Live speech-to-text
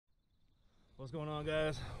What's going on,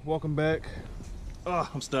 guys? Welcome back. Oh,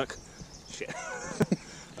 I'm stuck. Shit.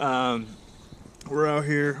 We're out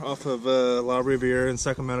here off of La Riviera in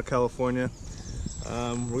Sacramento, California.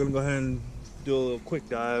 We're gonna go ahead and do a little quick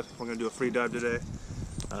dive. We're gonna do a free dive today.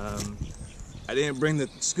 I didn't bring the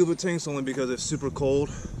scuba tanks only because it's super cold.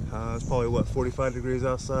 It's probably what, 45 degrees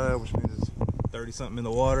outside, which means it's 30 something in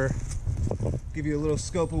the water. Give you a little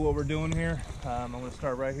scope of what we're doing here. I'm gonna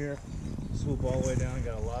start right here, swoop all the way down.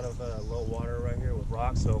 Got a lot of low water right here with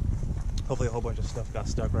rocks, so hopefully a whole bunch of stuff got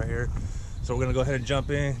stuck right here. So we're gonna go ahead and jump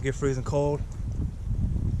in, get freezing cold,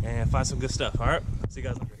 and find some good stuff. All right, see you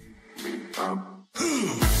guys later.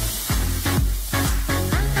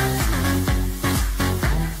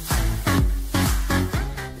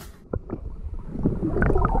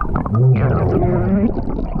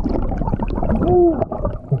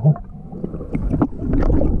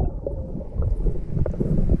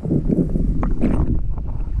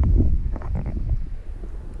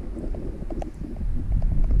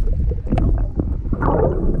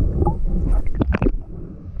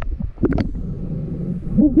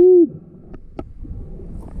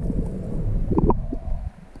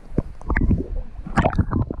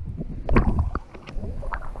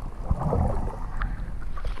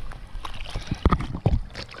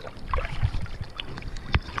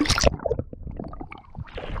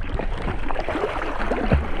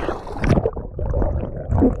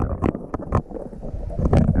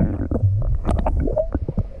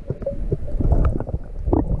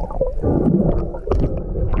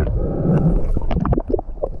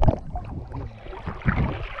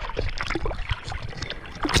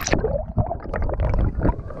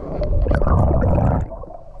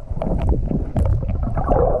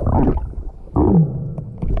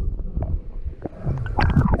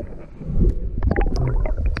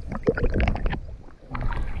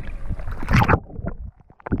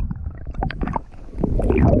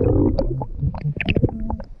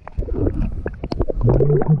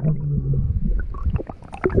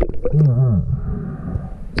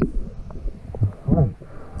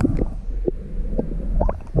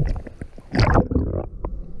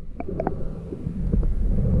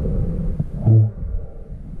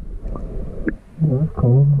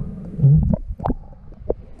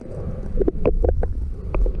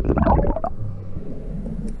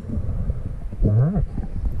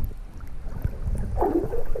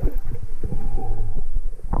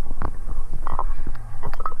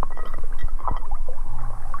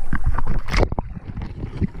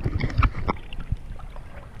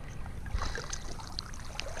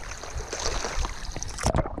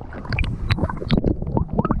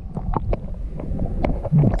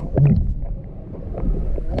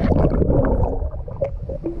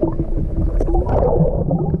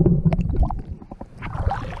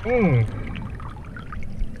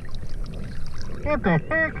 What the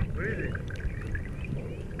heck?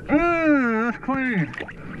 That's clean.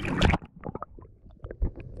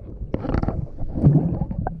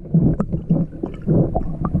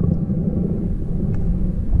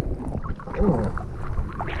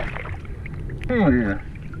 Oh yeah.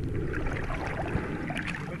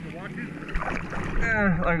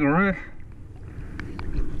 Yeah, like a wrist.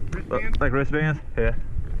 Wristbands? Like wristbands? Yeah.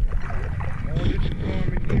 Oh, this is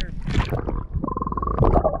warm in here.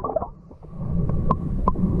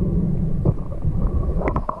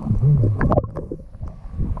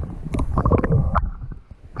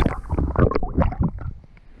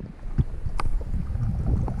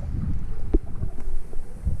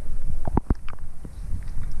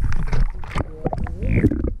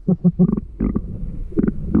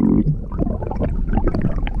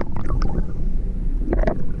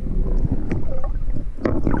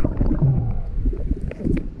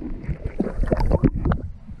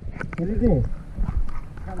 What is this?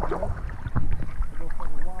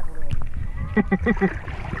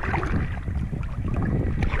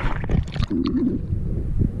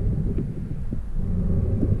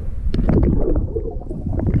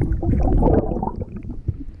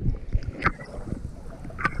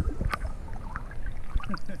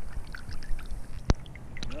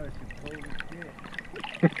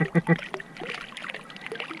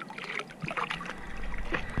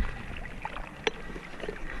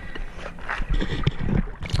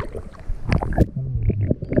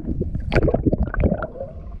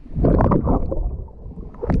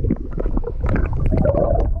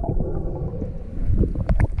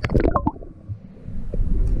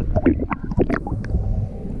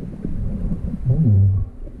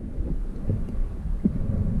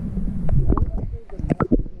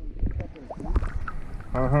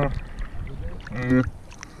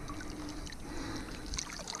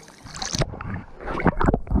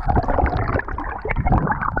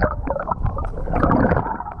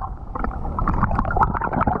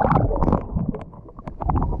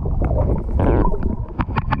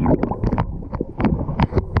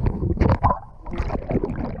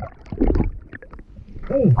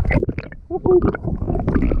 Another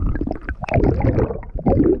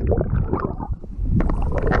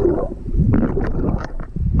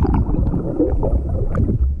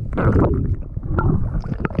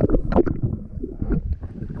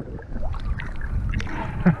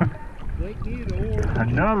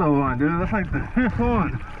one, dude. That's like the 5th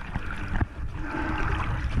one.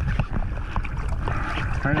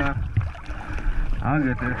 Hang on. I'll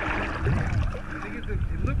get there. I think it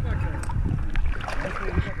looked like a...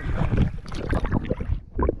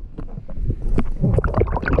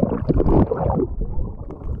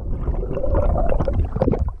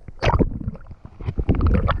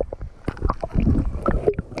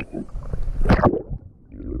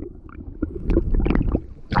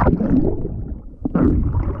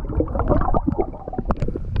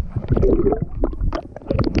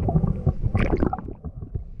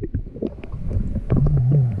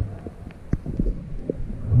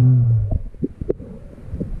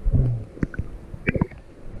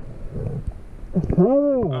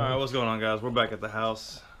 Alright, what's going on, guys? We're back at the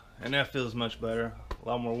house, and that feels much better. A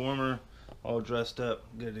lot more warmer, all dressed up,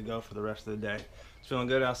 good to go for the rest of the day. It's feeling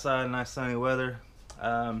good outside, nice sunny weather.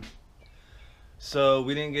 So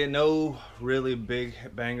we didn't get no really big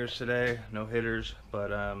bangers today, no hitters,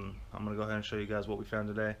 but I'm gonna go ahead and show you guys what we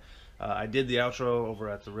found today. I did the outro over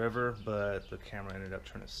at the river, but the camera ended up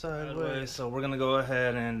turning sideways, so we're gonna go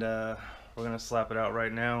ahead and we're gonna slap it out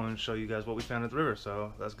right now and show you guys what we found at the river.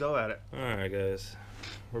 So let's go at it. All right, guys,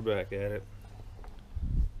 we're back at it.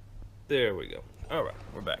 There we go. All right,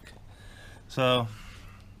 we're back. So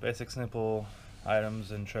basic simple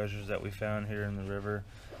items and treasures that we found here in the river.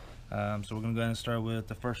 So we're gonna go ahead and start with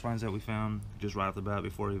the first finds that we found just right off the bat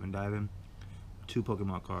before we even dive in. 2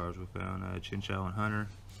 Pokemon cards. We found Chinchou and Hunter.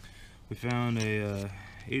 We found a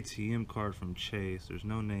ATM card from Chase. There's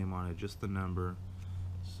no name on it, just the number.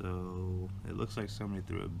 So it looks like somebody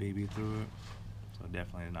threw a baby through it, so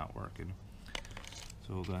definitely not working.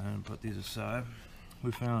 So we'll go ahead and put these aside.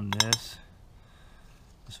 We found this.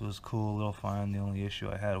 This was a cool little find. The only issue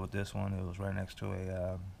I had with this one, it was right next to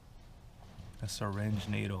a syringe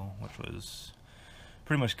needle, which was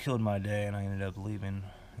pretty much killed my day, and I ended up leaving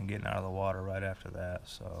and getting out of the water right after that.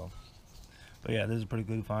 So, but yeah, this is a pretty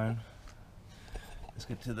good find. Let's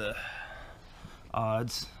get to the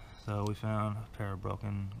odds. So we found a pair of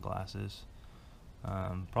broken glasses,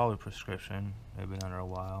 probably prescription. They've been under a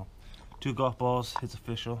while. 2 golf balls. It's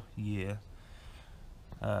official. Yeah.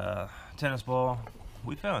 Tennis ball.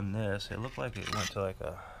 We found this. It looked like it went to like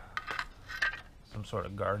some sort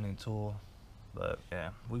of gardening tool, but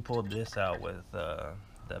yeah, we pulled this out with the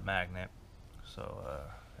magnet. So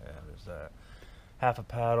yeah, there's that. Half a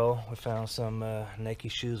paddle. We found some Nike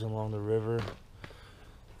shoes along the river,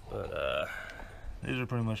 but these are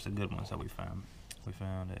pretty much the good ones that we found. We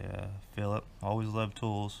found a Phillip. Always love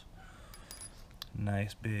tools.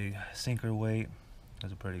 Nice big sinker weight.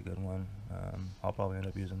 That's a pretty good one. I'll probably end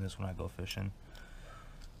up using this when I go fishing.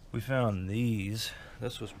 We found these.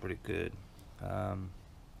 This was pretty good.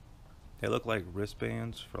 They look like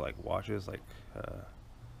wristbands for like watches, like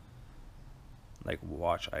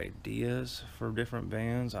watch ideas for different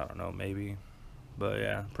bands. I don't know, maybe. But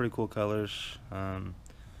yeah, pretty cool colors.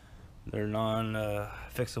 They're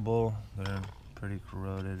non-fixable. They're pretty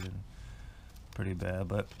corroded and pretty bad,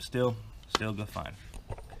 but still good find.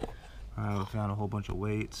 Alright, we found a whole bunch of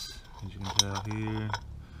weights, as you can tell here.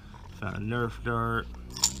 Found a Nerf dart.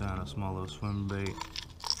 Found a small little swim bait.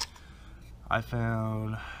 I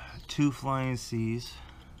found 2 flying C's,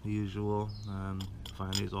 the usual.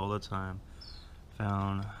 Find these all the time.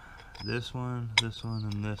 Found this one,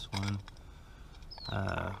 and this one.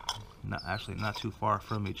 Not too far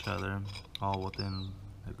from each other, all within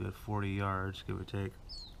a good 40 yards, give or take.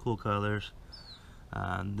 Cool colors.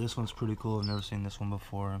 This one's pretty cool. I've never seen this one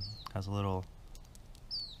before. Has a little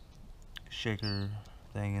shaker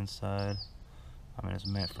thing inside. I mean, it's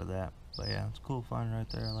meant for that, but yeah, it's a cool find right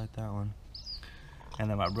there. I like that one. And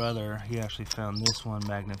then my brother, he actually found this one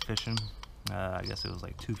magnet fishing. I guess it was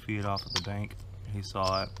like 2 feet off of the bank. He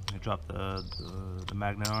saw it. He dropped the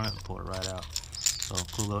magnet on it and pulled it right out. So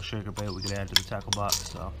cool little shaker bait we could add to the tackle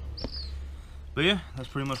box. So, but yeah, that's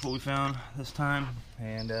pretty much what we found this time.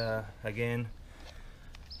 And again,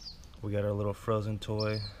 we got our little frozen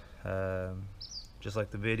toy, just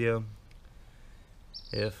like the video.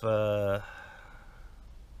 If oh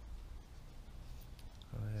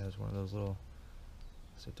yeah, it's one of those little.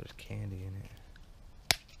 Let's see if there's candy in it.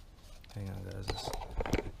 Hang on, guys.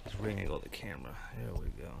 Let's re-angle the camera. There we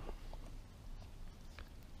go.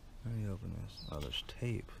 Let me open this. Oh, there's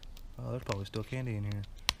tape. Oh, there's probably still candy in here.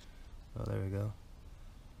 Oh, there we go.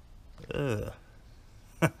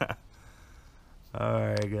 Ugh.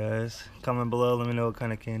 Alright guys, comment below, let me know what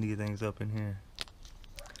kind of candy you think is up in here.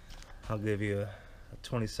 I'll give you a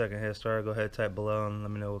 20-second head start. Go ahead, type below and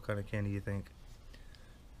let me know what kind of candy you think.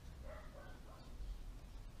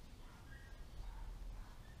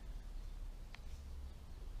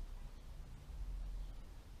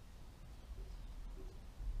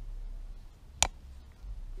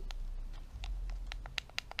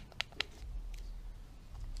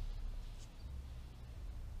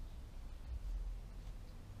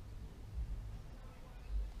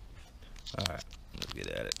 Alright, let's get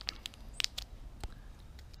at it.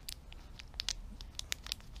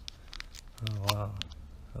 Oh wow,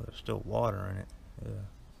 oh, there's still water in it. Yeah.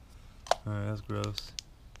 Alright, that's gross.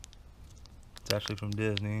 It's actually from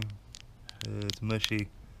Disney. It's mushy.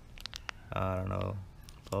 I don't know.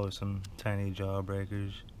 Probably some tiny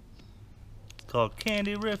jawbreakers. It's called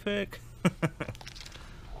Candy-rific.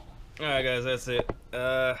 Alright guys, that's it.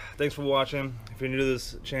 Thanks for watching. If you're new to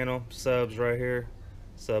this channel, subs right here.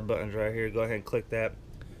 Sub buttons right here. Go ahead and click that.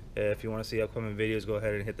 If you want to see upcoming videos, go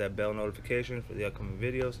ahead and hit that bell notification for the upcoming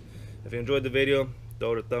videos. If you enjoyed the video,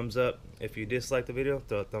 throw it a thumbs up. If you dislike the video,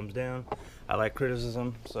 throw a thumbs down. I like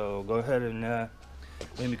criticism, so go ahead and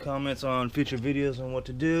leave me comments on future videos on what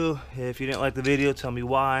to do. If you didn't like the video, tell me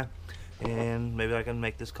why, and maybe I can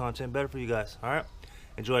make this content better for you guys. Alright?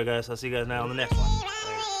 Enjoy guys. I'll see you guys now on the next one.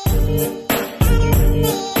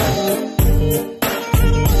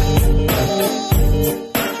 Later.